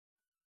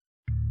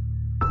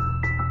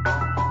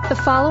The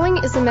following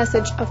is a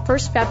message of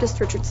First Baptist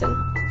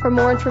Richardson. For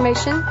more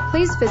information,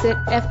 please visit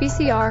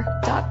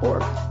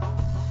fbcr.org.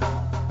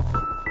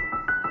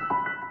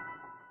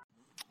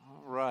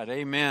 All right,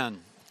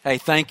 amen. Hey,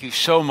 thank you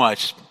so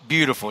much.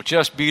 Beautiful,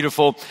 just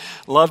beautiful.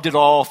 Loved it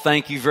all.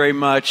 Thank you very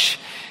much.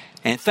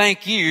 And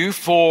thank you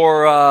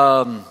for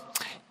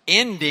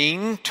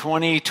ending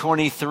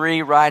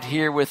 2023 right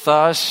here with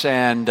us.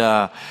 And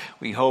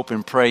we hope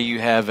and pray you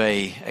have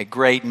a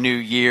great new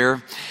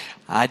year.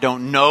 I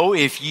don't know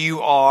if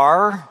you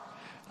are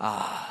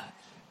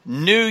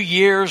New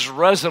Year's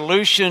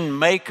resolution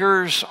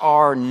makers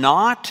or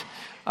not.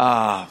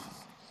 I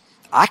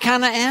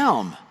kind of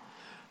am.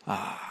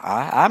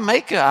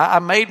 I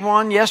made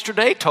one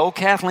yesterday, told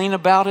Kathleen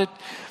about it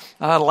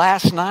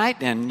last night,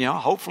 and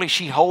hopefully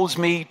she holds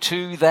me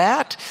to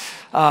that.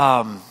 So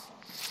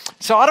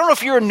I don't know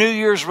if you're a New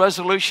Year's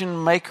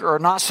resolution maker or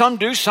not. Some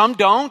do, some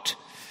don't.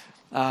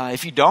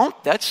 If you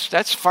don't,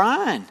 that's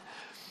fine.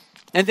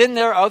 And then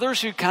there are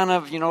others who kind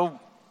of,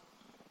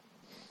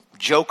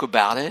 joke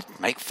about it,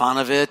 make fun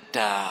of it.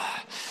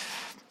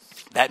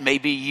 That may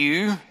be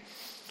you.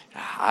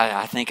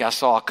 I think I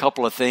saw a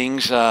couple of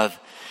things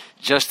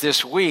just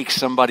this week.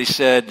 Somebody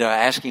said,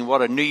 asking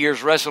what a New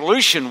Year's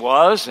resolution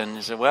was. And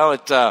I said, well,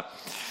 it's a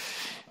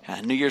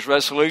New Year's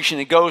resolution.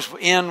 It goes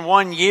in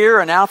one year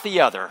and out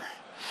the other.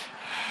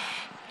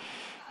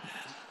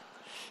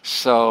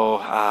 So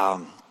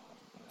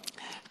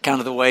kind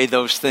of the way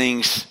those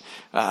things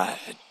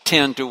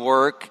tend to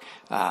work.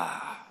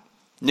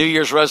 New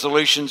Year's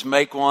resolutions,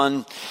 make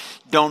one,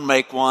 don't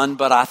make one.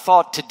 But I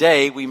thought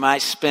today we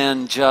might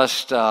spend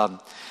just a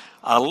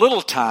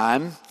little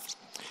time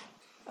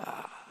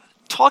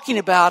talking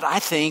about, I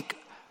think,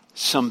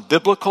 some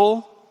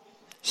biblical,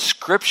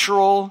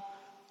 scriptural,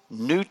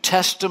 New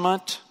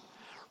Testament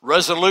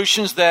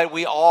resolutions that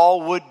we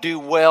all would do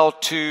well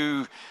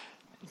to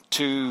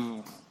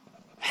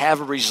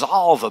have a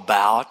resolve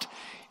about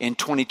in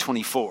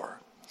 2024.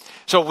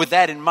 So with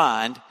that in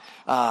mind,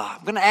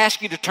 I'm going to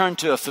ask you to turn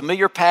to a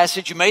familiar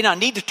passage. You may not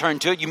need to turn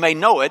to it. You may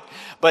know it.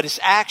 But it's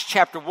Acts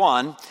chapter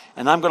 1.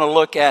 And I'm going to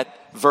look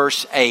at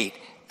verse 8.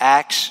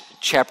 Acts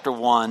chapter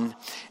 1.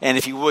 And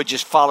if you would,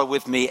 just follow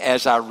with me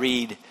as I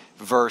read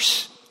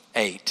verse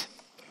 8.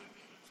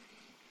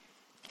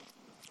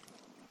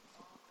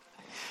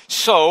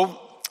 So,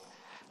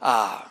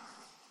 but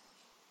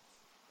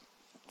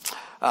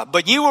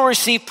you will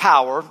receive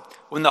power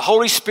when the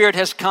Holy Spirit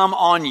has come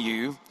on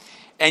you,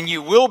 and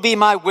you will be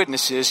my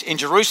witnesses in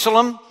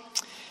Jerusalem,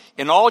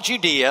 in all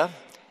Judea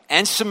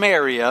and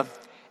Samaria,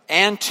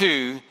 and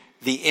to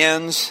the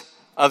ends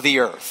of the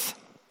earth.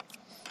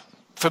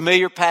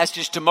 Familiar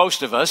passage to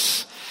most of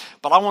us,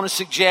 but I want to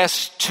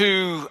suggest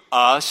to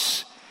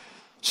us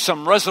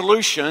some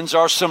resolutions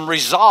or some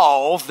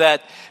resolve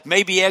that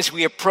maybe as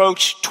we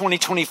approach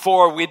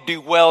 2024, we'd do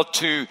well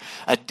to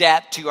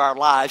adapt to our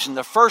lives. And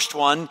the first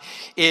one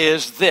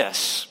is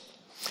this,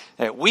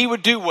 that we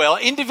would do well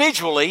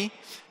individually,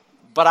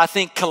 but I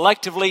think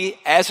collectively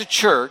as a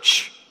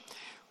church,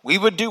 we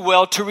would do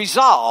well to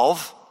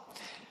resolve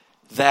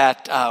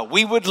that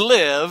we would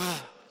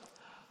live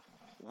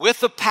with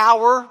the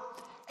power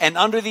and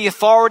under the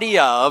authority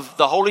of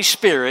the Holy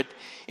Spirit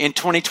in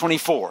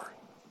 2024.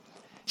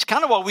 It's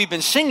kind of what we've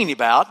been singing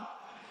about,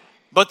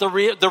 but the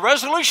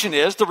resolution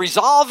is, the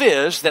resolve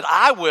is that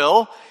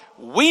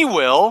we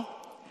will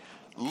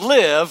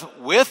live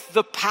with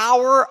the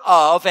power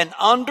of and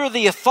under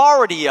the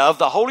authority of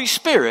the Holy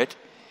Spirit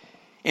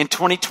in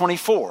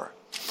 2024.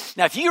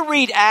 Now, if you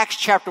read Acts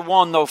chapter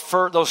 1,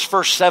 those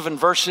first 7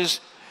 verses,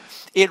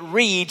 it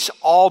reads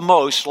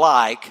almost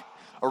like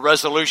a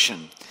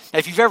resolution. Now,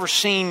 if you've ever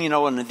seen,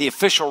 in the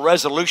official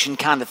resolution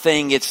kind of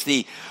thing, it's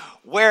the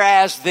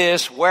whereas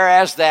this,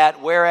 whereas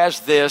that,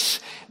 whereas this,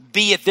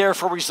 be it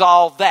therefore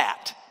resolved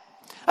that.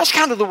 That's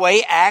kind of the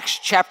way Acts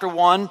chapter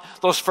 1,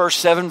 those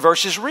first 7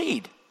 verses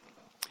read.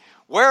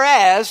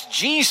 Whereas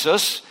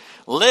Jesus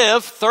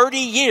lived 30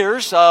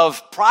 years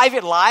of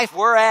private life,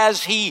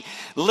 whereas he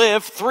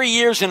lived 3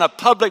 years in a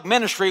public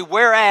ministry,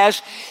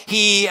 whereas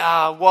he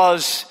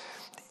was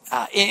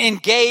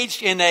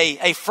engaged in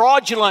a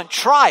fraudulent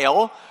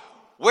trial,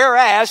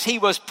 whereas he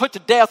was put to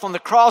death on the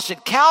cross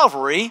at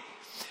Calvary,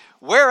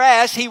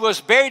 whereas he was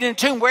buried in a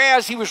tomb,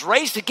 whereas he was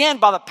raised again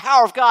by the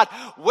power of God,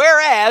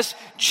 whereas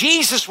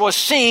Jesus was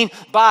seen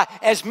by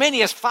as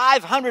many as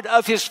 500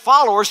 of his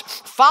followers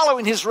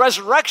following his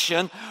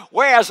resurrection,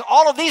 whereas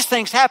all of these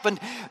things happened,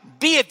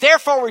 be it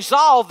therefore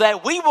resolved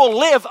that we will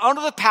live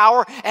under the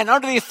power and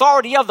under the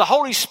authority of the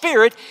Holy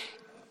Spirit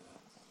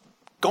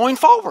going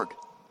forward.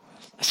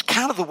 That's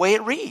kind of the way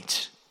it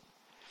reads.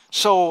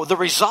 So the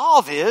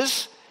resolve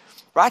is,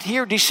 right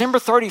here, December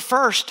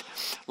 31st,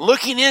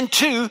 looking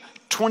into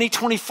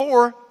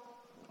 2024,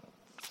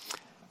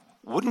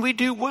 wouldn't we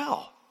do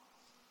well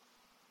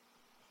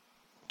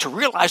to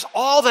realize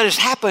all that has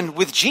happened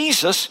with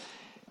Jesus,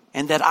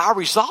 and that our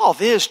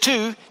resolve is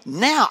to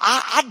now,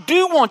 I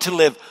do want to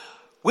live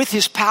with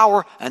his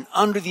power and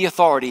under the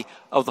authority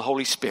of the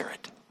Holy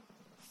Spirit.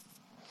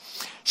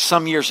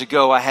 Some years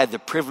ago, I had the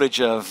privilege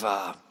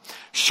of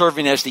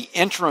serving as the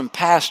interim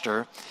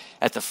pastor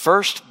at the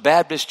First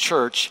Baptist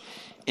Church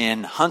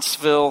in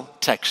Huntsville,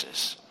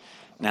 Texas.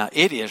 Now,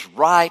 it is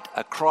right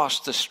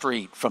across the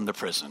street from the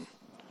prison.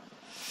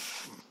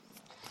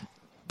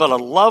 But a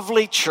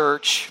lovely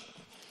church,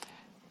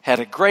 had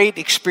a great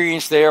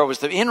experience there. I was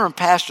the interim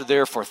pastor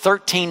there for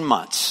 13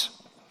 months.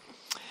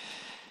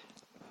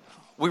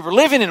 We were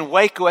living in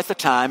Waco at the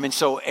time, and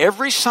so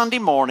every Sunday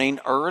morning,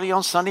 early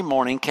on Sunday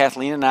morning,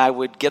 Kathleen and I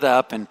would get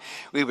up and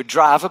we would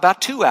drive about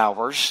 2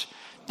 hours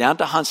down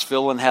to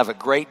Huntsville and have a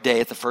great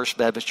day at the First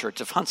Baptist Church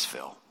of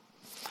Huntsville.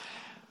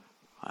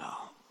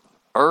 Well,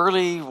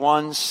 early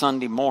one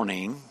Sunday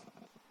morning,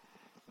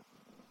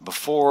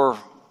 before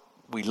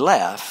we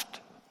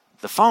left,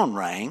 the phone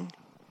rang,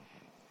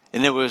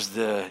 and it was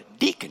the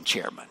deacon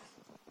chairman.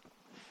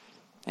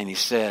 And he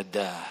said,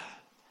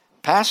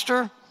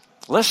 Pastor,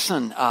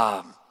 listen,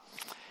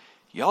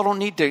 y'all don't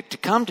need to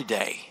come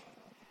today.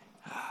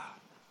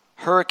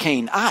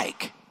 Hurricane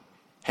Ike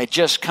had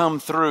just come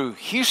through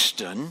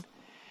Houston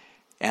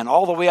and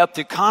all the way up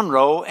to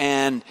Conroe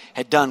and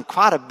had done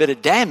quite a bit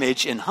of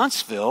damage in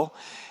Huntsville.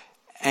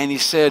 And he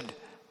said,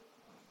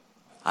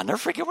 I'll never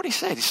forget what he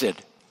said. He said,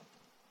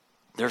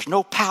 there's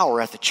no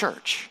power at the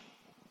church.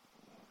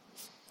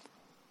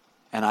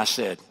 And I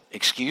said,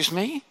 excuse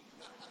me?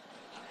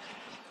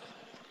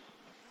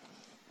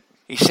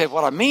 He said,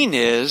 what I mean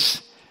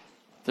is,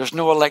 there's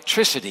no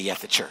electricity at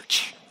the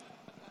church.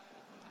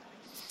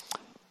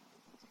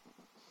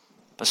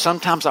 But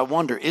sometimes I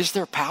wonder, is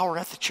there power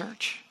at the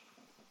church?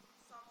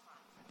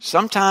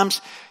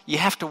 Sometimes you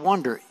have to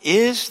wonder,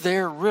 is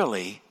there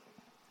really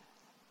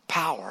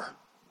power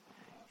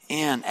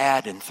in,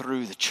 at, and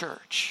through the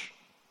church?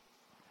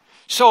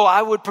 So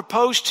I would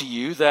propose to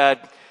you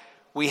that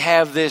we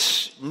have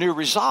this new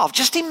resolve.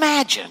 Just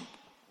imagine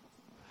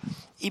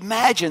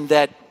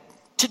that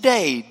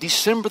today,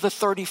 December the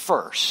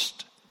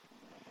 31st,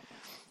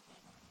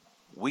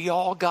 we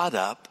all got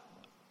up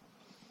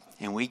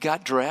and we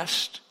got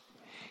dressed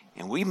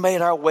and we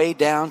made our way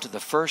down to the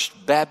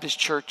First Baptist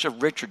Church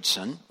of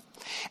Richardson,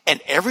 and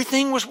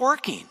everything was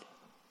working.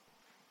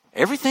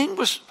 Everything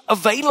was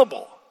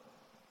available,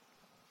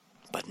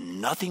 but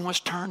nothing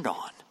was turned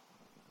on.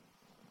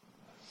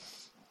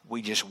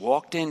 We just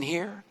walked in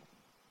here.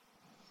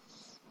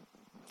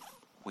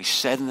 We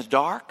sat in the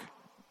dark.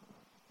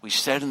 We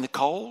sat in the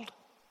cold.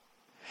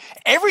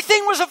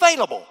 Everything was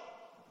available,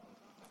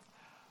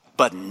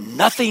 but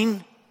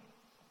nothing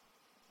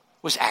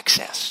was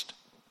accessed.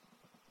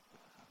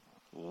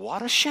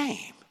 What a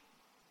shame.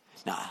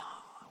 Now,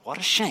 what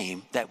a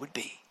shame that would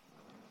be.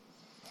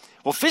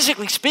 Well,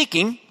 physically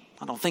speaking,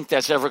 I don't think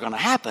that's ever going to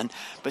happen,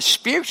 but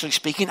spiritually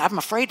speaking, I'm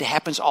afraid it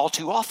happens all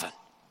too often.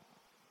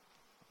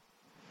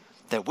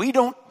 That we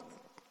don't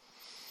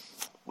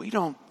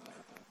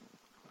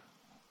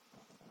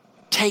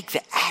take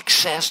the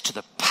access to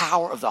the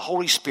power of the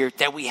Holy Spirit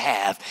that we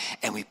have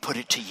and we put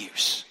it to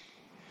use.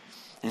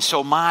 And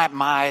so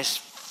my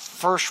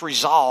first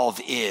resolve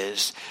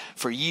is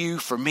for you,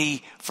 for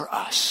me, for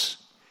us.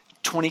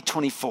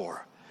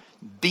 2024,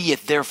 be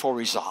it therefore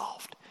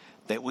resolved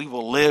that we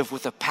will live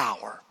with the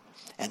power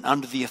and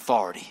under the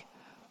authority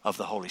of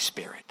the Holy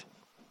Spirit.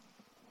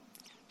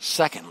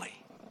 Secondly,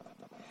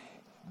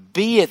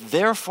 be it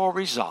therefore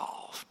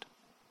resolved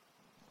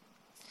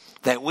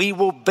that we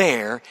will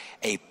bear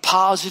a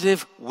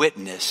positive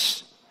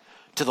witness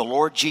to the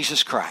Lord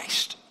Jesus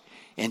Christ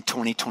in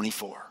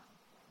 2024.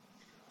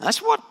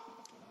 That's what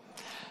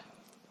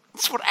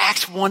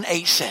Acts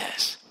 1:8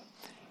 says.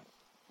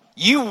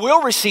 You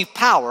will receive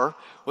power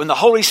when the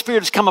Holy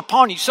Spirit has come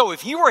upon you. So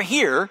if you are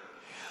here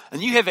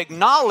and you have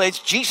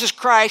acknowledged Jesus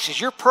Christ as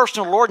your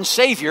personal Lord and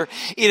Savior,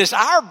 it is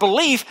our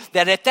belief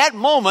that at that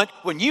moment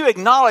when you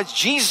acknowledge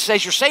Jesus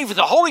as your Savior,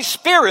 the Holy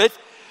Spirit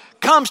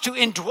comes to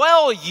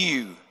indwell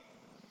you.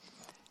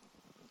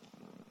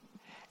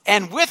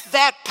 And with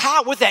that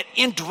power, with that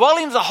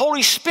indwelling of the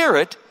Holy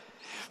Spirit,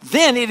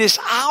 then it is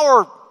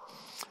our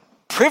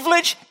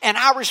privilege and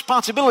our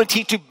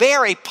responsibility to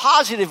bear a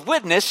positive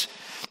witness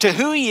to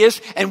who He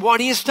is and what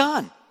He has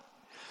done.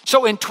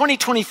 So in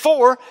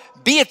 2024,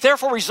 be it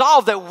therefore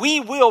resolved that we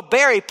will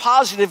bear a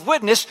positive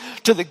witness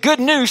to the good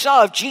news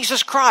of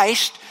Jesus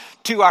Christ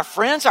to our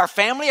friends, our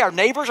family, our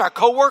neighbors, our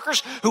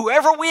co-workers,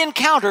 whoever we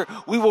encounter,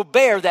 we will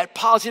bear that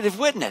positive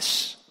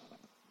witness.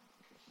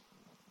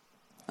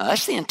 Now,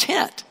 that's the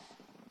intent.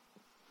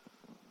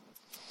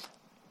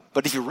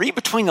 But if you read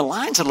between the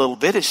lines a little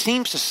bit, it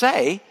seems to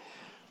say,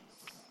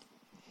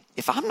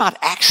 if I'm not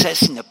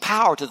accessing the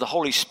power to the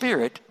Holy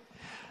Spirit,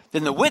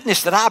 then the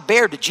witness that I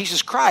bear to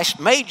Jesus Christ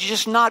may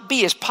just not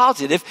be as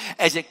positive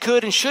as it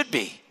could and should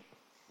be.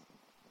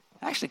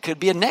 Actually, it could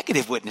be a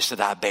negative witness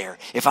that I bear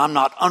if I'm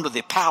not under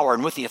the power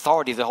and with the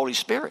authority of the Holy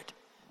Spirit.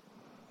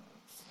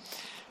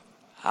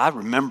 I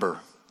remember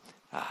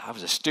I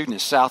was a student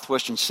at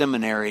Southwestern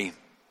Seminary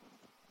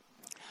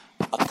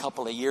a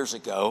couple of years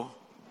ago.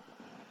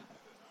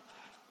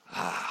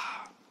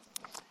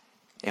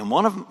 And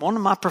one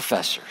of my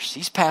professors,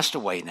 he's passed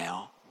away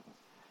now,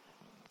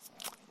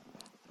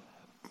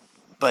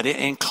 But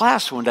in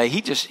class one day,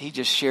 he just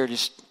shared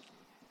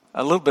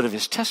a little bit of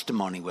his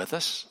testimony with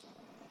us.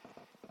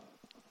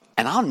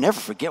 And I'll never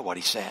forget what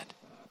he said.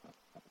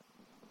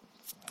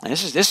 And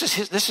this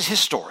is his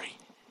story.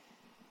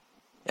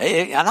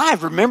 And I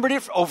have remembered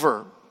it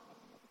over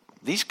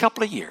these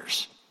couple of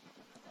years.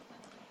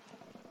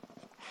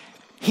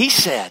 He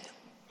said,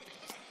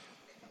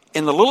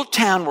 in the little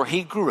town where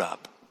he grew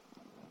up,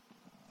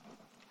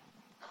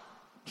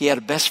 he had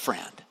a best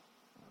friend.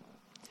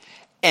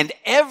 And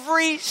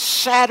every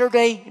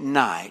Saturday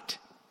night,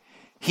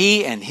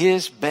 he and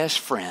his best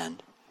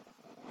friend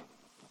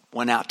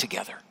went out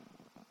together.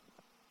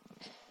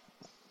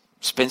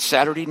 Spent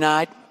Saturday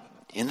night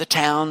in the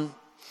town,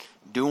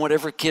 doing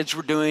whatever kids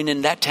were doing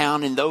in that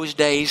town in those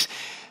days.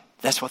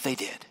 That's what they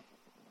did.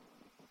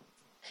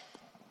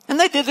 And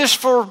they did this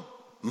for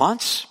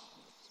months,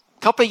 a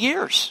couple of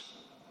years.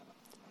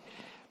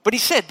 But he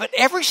said, but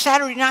every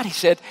Saturday night, he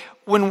said,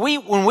 when we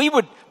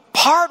would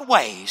part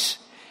ways,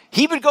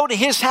 he would go to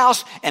his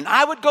house and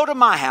I would go to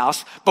my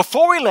house.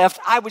 Before we left,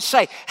 I would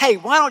say, hey,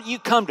 why don't you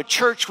come to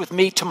church with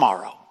me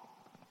tomorrow?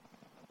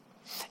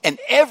 And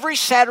every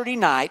Saturday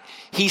night,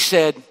 he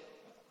said,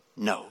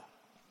 no.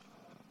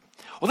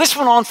 Well, this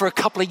went on for a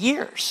couple of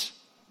years.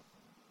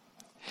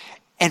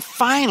 And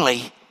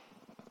finally,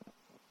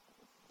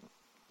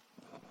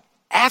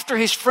 after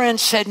his friend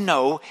said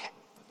no,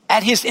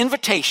 at his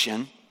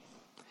invitation,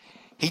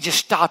 he just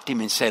stopped him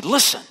and said,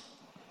 listen,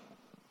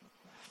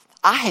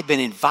 I have been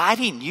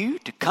inviting you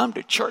to come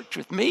to church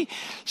with me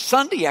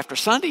Sunday after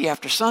Sunday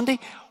after Sunday.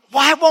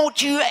 Why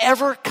won't you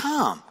ever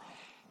come?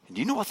 And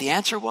do you know what the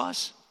answer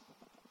was?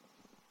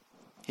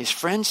 His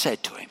friend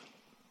said to him,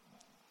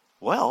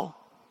 well,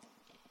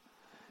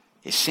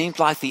 it seems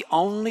like the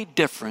only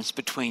difference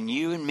between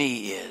you and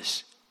me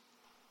is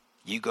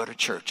you go to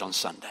church on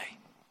Sunday.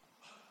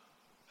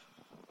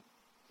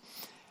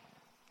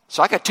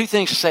 So I got two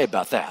things to say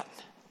about that.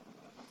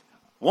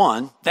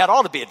 One, that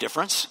ought to be a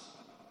difference.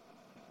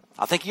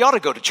 I think you ought to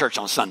go to church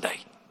on Sunday,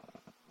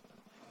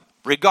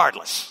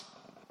 regardless.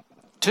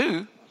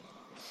 Two,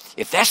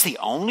 if that's the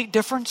only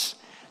difference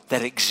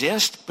that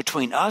exists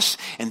between us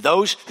and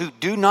those who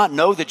do not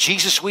know the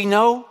Jesus we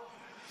know,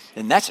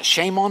 then that's a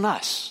shame on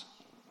us.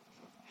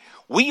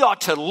 We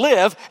ought to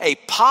live a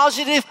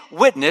positive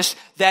witness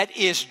that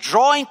is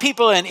drawing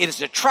people in. It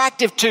is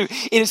attractive to,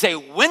 it is a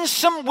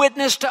winsome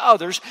witness to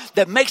others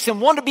that makes them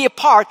want to be a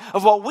part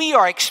of what we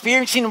are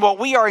experiencing and what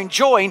we are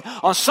enjoying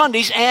on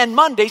Sundays and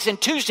Mondays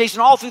and Tuesdays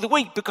and all through the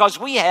week, because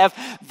we have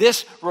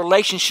this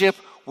relationship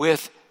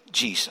with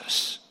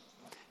Jesus.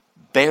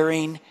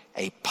 Bearing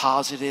a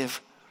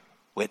positive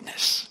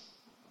witness.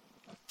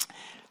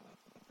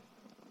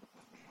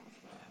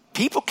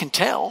 People can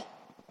tell.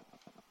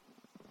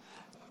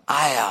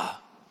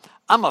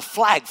 I'm a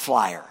flag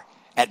flyer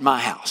at my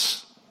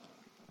house.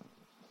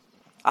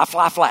 I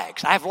fly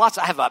flags. I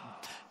have a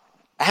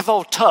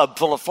whole tub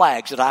full of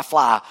flags that I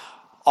fly,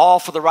 all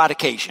for the right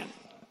occasion.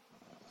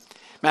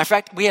 Matter of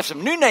fact, we have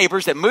some new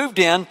neighbors that moved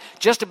in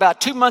just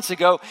about 2 months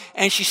ago,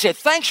 and she said,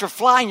 thanks for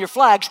flying your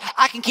flags.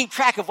 I can keep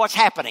track of what's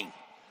happening.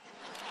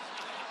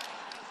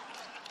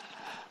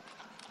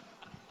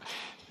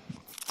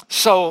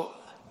 So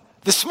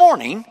this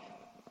morning,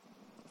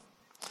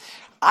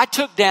 I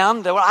took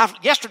down,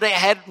 yesterday I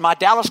had my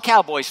Dallas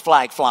Cowboys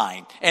flag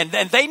flying, and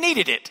they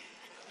needed it.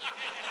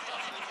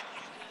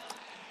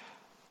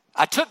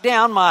 I took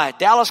down my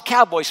Dallas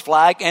Cowboys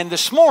flag, and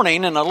this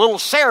morning, in a little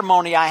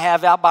ceremony I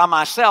have out by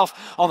myself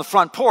on the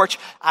front porch,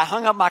 I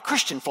hung up my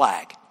Christian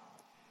flag,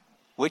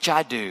 which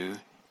I do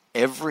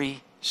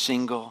every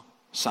single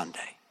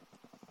Sunday.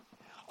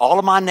 All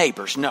of my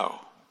neighbors know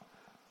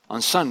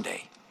on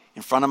Sunday,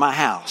 in front of my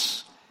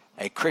house,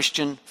 a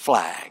Christian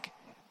flag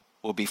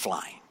will be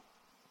flying.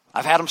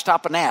 I've had them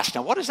stop and ask,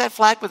 now what is that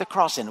flag with a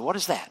cross in it? What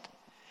is that?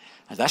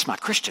 And that's my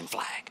Christian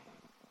flag.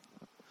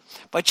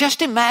 But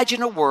just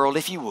imagine a world,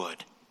 if you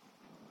would,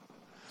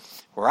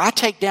 where I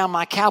take down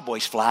my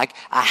Cowboys flag,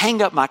 I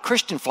hang up my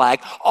Christian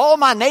flag, all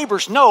my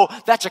neighbors know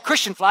that's a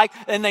Christian flag,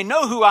 and they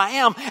know who I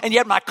am, and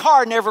yet my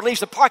car never leaves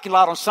the parking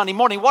lot on Sunday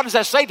morning. What does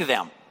that say to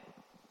them?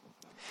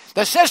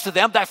 That says to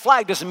them, that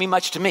flag doesn't mean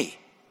much to me.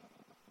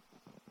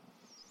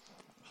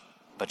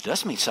 But it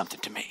does mean something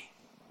to me.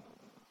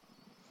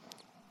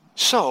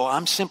 So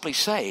I'm simply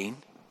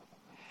saying,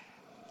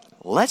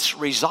 let's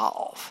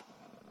resolve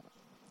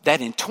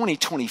that in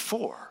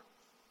 2024,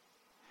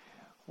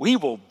 we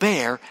will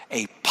bear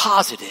a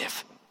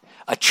positive,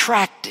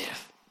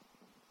 attractive,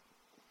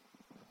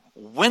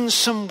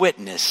 winsome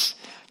witness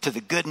to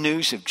the good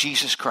news of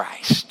Jesus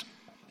Christ.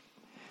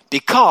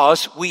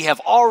 Because we have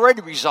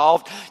already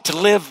resolved to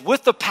live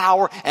with the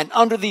power and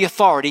under the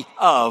authority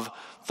of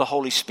the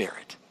Holy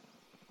Spirit.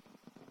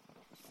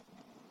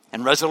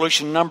 And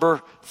resolution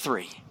number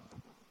 3.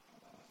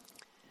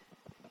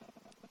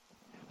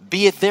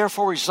 Be it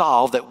therefore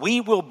resolved that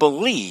we will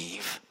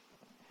believe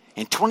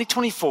in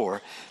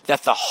 2024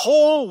 that the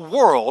whole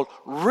world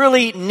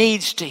really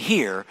needs to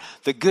hear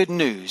the good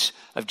news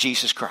of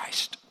Jesus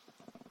Christ.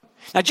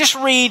 Now just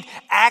read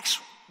Acts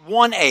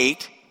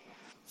 1:8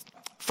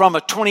 from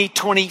a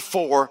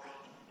 2024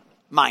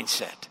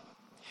 mindset.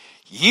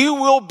 You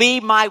will be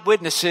my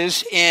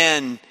witnesses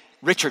in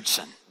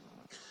Richardson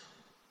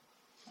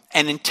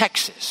and in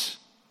Texas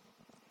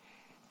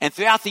and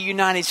throughout the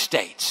United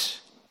States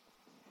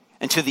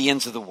and to the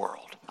ends of the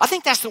world. I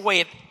think that's the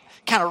way it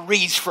kind of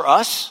reads for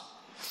us.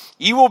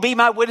 You will be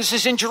my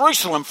witnesses in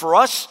Jerusalem for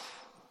us.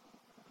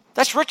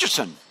 That's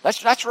Richardson.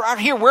 That's right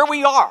here where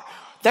we are.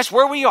 That's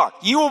where we are.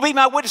 You will be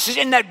my witnesses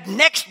in that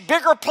next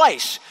bigger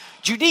place,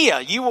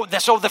 Judea.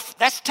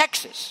 That's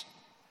Texas.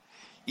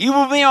 You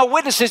will be my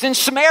witnesses in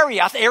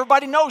Samaria.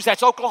 Everybody knows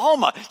that's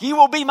Oklahoma. You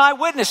will be my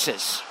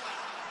witnesses.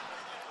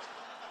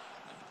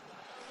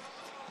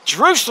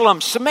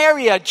 Jerusalem,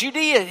 Samaria,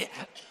 Judea,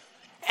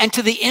 and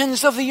to the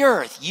ends of the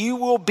earth. You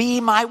will be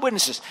my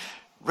witnesses.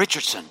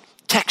 Richardson,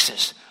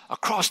 Texas,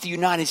 across the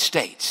United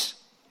States,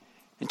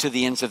 and to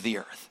the ends of the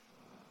earth.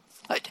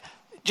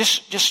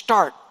 Just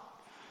start.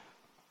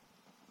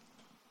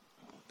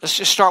 Let's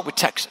just start with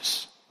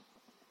Texas.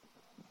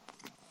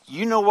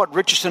 You know what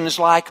Richardson is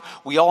like.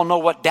 We all know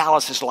what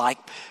Dallas is like.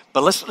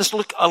 But let's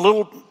look a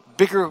little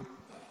bigger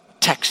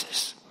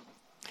Texas.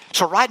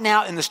 So right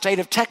now in the state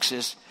of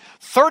Texas,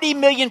 30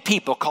 million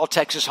people call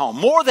Texas home.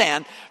 More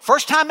than,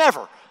 first time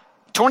ever,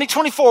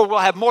 2024 we'll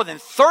have more than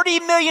 30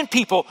 million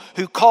people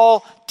who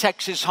call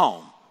Texas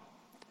home.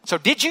 So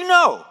did you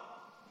know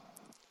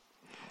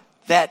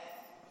that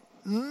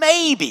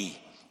maybe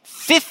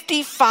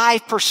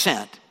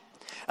 55%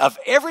 of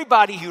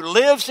everybody who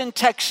lives in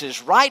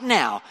Texas right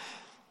now,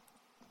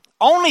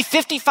 only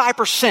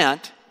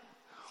 55%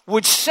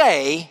 would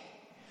say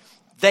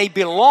they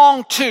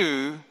belong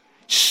to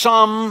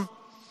some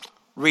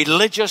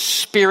religious,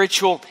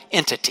 spiritual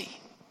entity.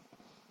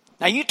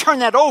 Now you turn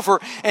that over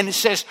and it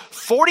says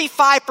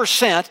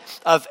 45%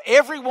 of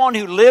everyone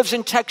who lives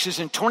in Texas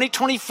in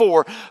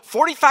 2024,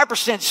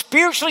 45%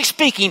 spiritually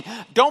speaking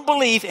don't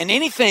believe in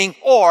anything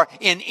or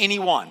in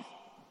anyone.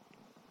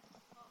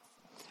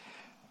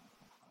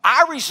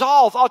 Our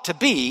resolve ought to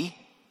be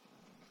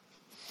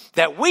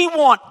that we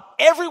want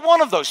every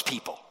one of those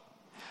people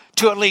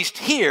to at least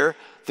hear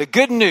the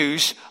good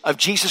news of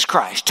Jesus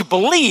Christ, to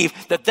believe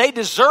that they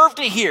deserve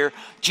to hear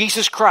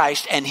Jesus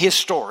Christ and his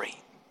story.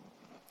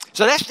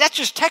 So that's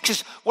just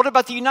Texas. What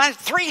about the United?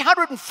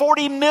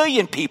 340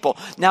 million people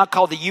now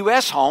call the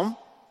U.S. home.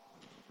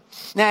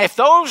 Now, if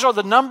those are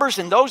the numbers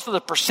and those are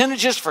the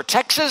percentages for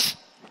Texas,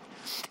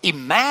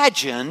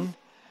 imagine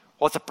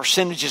what the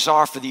percentages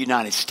are for the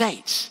United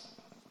States.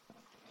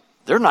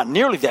 They're not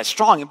nearly that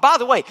strong. And by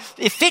the way,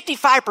 if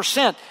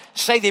 55%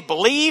 say they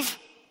believe,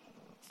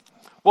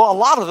 well, a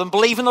lot of them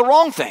believe in the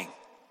wrong thing.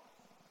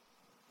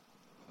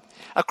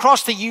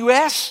 Across the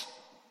U.S.,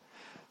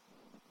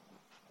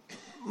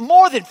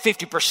 more than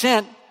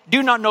 50%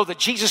 do not know the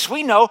Jesus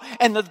we know,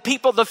 and the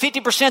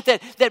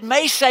 50% that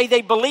may say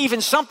they believe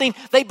in something,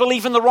 they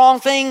believe in the wrong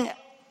thing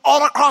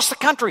all across the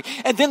country.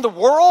 And then the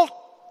world,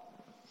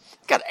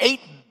 got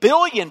 8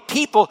 billion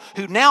people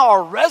who now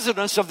are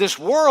residents of this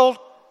world.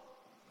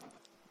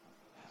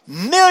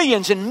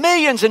 Millions and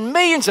millions and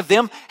millions of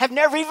them have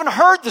never even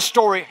heard the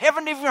story,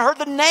 haven't even heard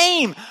the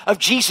name of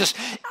Jesus.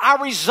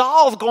 Our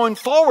resolve going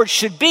forward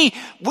should be,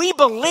 we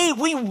believe,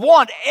 we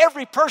want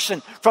every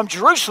person from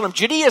Jerusalem,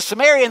 Judea,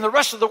 Samaria, and the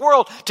rest of the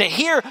world to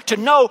hear, to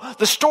know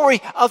the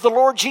story of the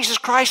Lord Jesus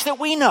Christ that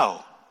we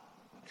know.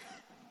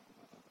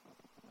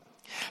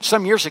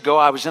 Some years ago,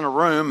 I was in a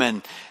room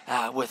and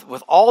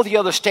with all the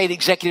other state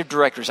executive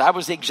directors. I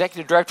was the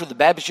executive director of the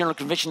Baptist General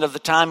Convention of the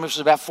time. This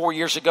was about 4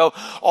 years ago.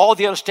 All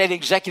the other state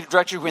executive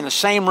directors were in the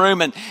same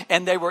room,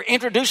 and they were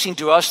introducing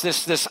to us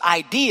this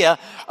idea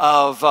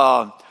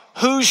of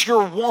who's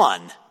your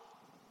one.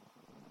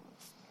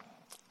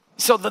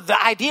 So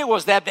the idea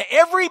was that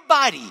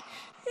everybody,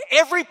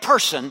 every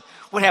person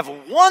would have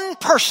one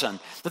person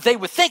that they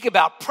would think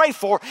about, pray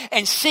for,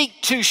 and seek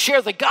to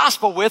share the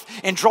gospel with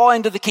and draw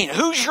into the kingdom.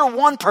 Who's your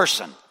one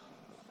person?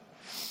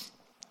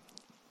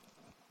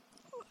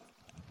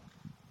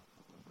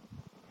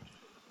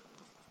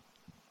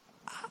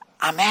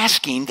 I'm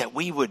asking that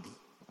we would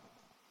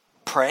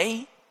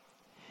pray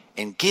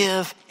and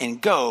give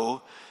and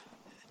go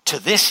to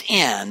this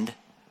end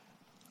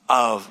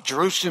of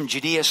Jerusalem,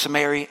 Judea,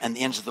 Samaria, and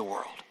the ends of the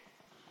world.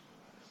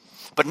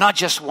 But not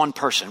just one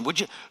person.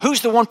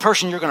 Who's the one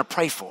person you're going to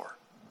pray for?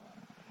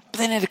 But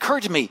then it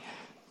occurred to me,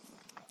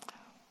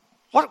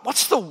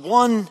 what's the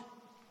one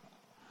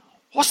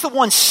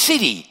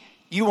city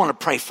you want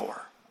to pray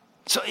for?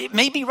 So it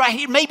may be right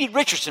here, maybe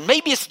Richardson,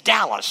 maybe it's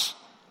Dallas.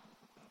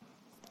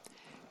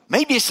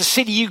 Maybe it's the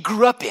city you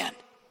grew up in.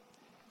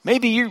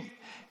 Maybe you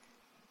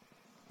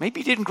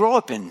didn't grow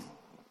up in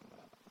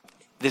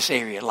this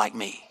area like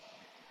me.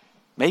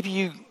 Maybe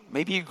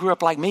you grew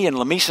up like me in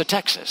La Mesa,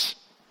 Texas.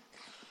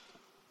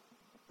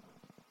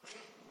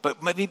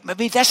 But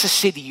maybe that's a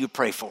city you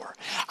pray for.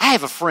 I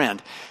have a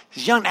friend,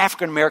 he's a young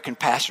African-American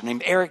pastor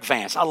named Eric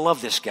Vance. I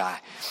love this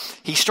guy.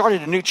 He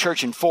started a new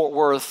church in Fort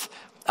Worth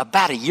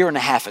about a year and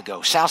a half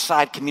ago,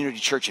 Southside Community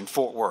Church in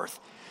Fort Worth.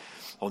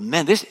 Well,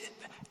 man,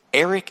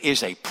 Eric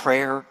is a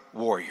prayer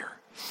warrior.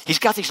 He's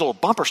got these little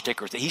bumper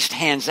stickers that he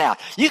hands out.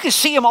 You can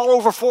see them all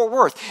over Fort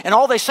Worth, and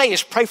all they say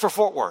is pray for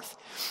Fort Worth.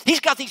 He's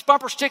got these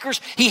bumper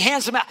stickers. He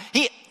hands them out.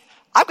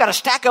 I've got a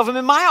stack of them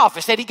in my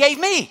office that he gave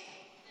me.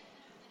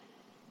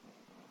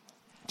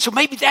 So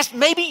maybe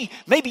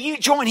you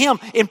join him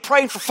in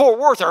praying for Fort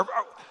Worth.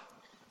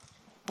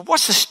 But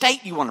what's the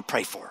state you want to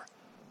pray for?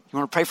 You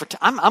want to pray for?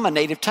 I'm a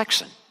native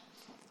Texan.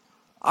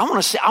 I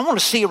want to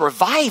see a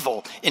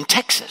revival in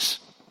Texas.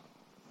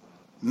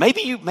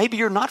 Maybe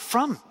you're not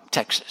from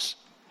Texas.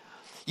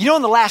 You know,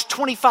 in the last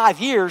 25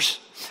 years,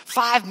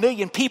 5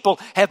 million people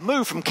have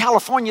moved from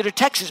California to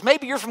Texas.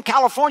 Maybe you're from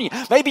California.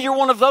 Maybe you're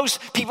one of those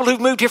people who've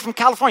moved here from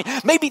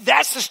California. Maybe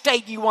that's the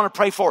state you want to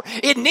pray for.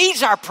 It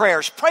needs our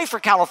prayers. Pray for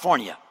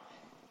California.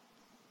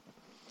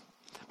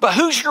 But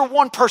who's your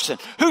one person?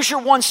 Who's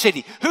your one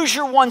city? Who's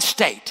your one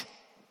state?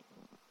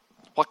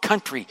 What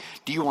country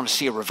do you want to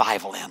see a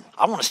revival in?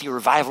 I want to see a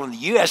revival in the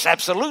U.S.,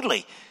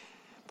 absolutely.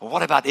 But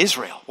what about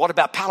Israel? What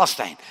about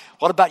Palestine?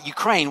 What about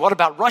Ukraine? What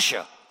about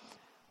Russia?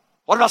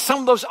 What about some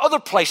of those other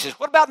places?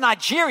 What about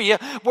Nigeria,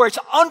 where it's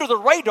under the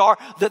radar,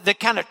 the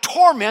kind of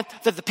torment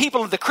that the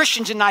people of the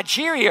Christians in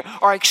Nigeria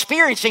are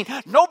experiencing?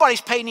 Nobody's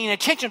paying any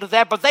attention to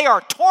that, but they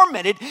are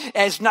tormented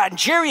as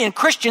Nigerian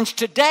Christians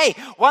today.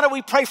 Why don't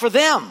we pray for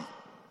them?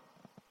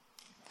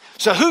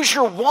 So who's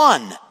your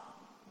one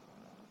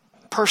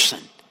person,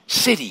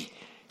 city,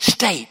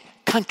 state,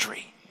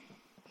 country?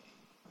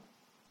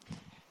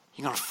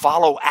 You're going to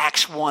follow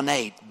Acts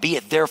 1:8. Be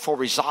it therefore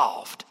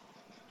resolved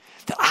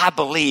that I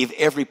believe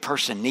every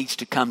person needs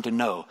to come to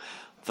know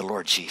the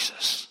Lord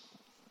Jesus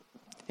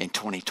in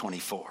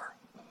 2024.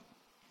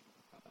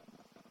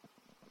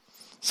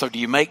 So do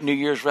you make New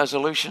Year's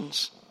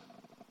resolutions?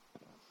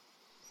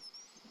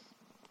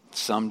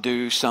 Some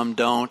do, some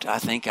don't. I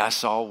think I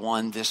saw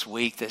one this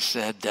week that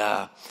said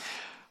a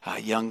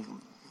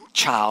young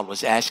child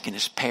was asking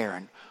his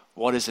parent,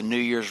 what is a New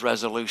Year's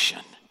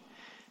resolution?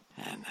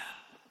 And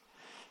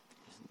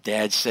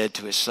Dad said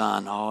to his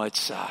son,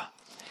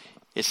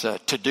 it's a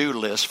to-do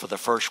list for the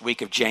first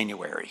week of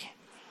January.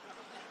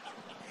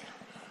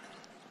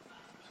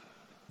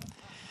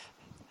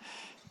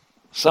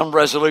 Some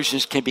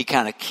resolutions can be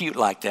kind of cute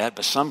like that,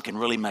 but some can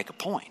really make a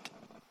point.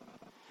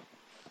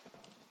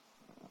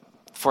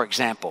 For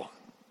example,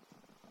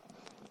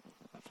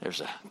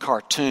 there's a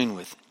cartoon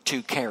with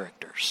two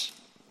characters.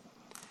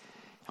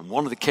 And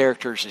one of the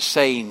characters is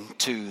saying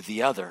to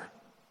the other,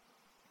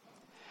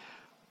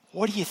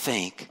 what do you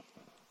think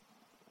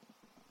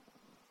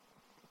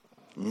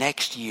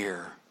next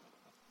year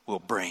will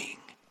bring?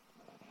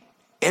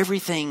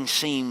 Everything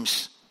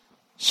seems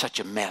such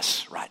a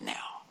mess right now.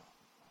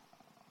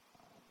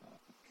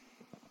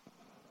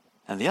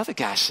 And the other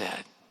guy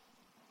said,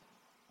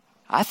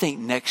 I think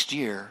next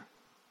year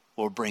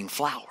will bring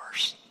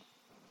flowers.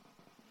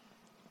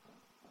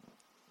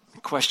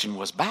 The question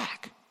was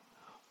back,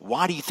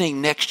 why do you think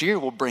next year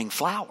will bring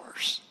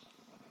flowers?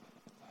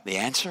 The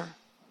answer,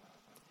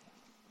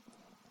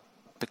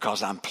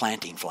 because I'm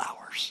planting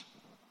flowers.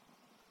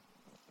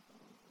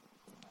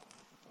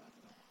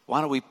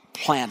 Why don't we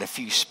plant a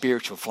few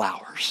spiritual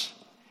flowers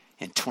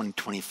in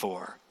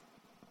 2024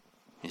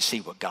 and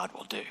see what God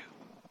will do?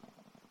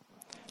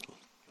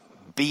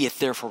 Be it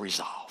therefore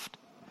resolved,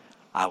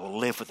 I will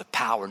live with the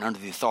power and under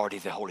the authority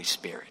of the Holy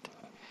Spirit.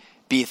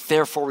 Be it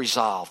therefore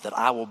resolved that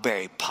I will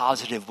bear a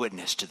positive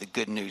witness to the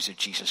good news of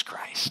Jesus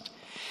Christ.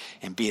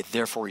 And be it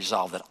therefore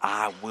resolved that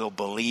I will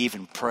believe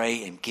and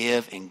pray and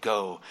give and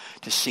go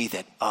to see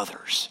that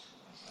others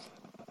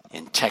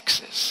in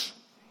Texas,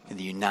 in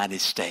the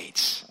United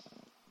States,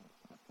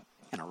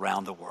 and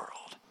around the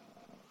world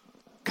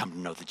come to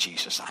know the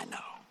Jesus I know.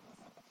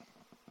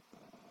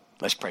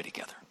 Let's pray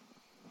together.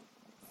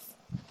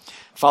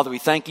 Father, we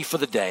thank you for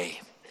the day,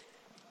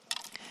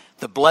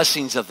 the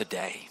blessings of the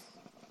day,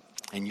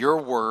 and your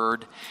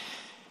word,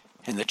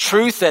 and the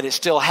truth that it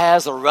still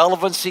has, the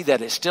relevancy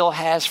that it still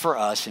has for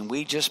us. And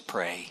we just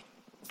pray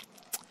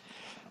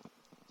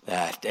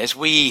that as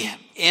we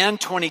end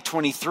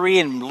 2023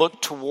 and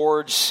look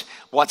towards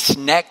what's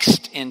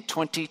next in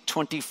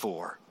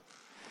 2024,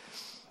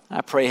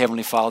 I pray,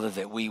 Heavenly Father,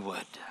 that we would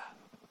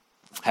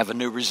have a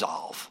new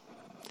resolve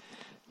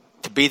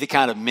to be the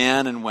kind of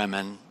men and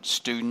women,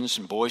 students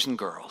and boys and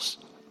girls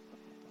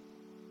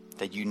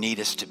that you need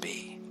us to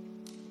be,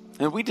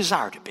 and we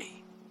desire to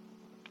be.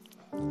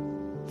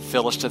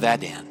 Fill us to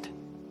that end.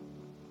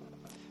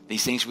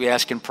 These things we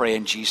ask and pray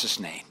in Jesus'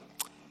 name.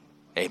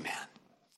 Amen.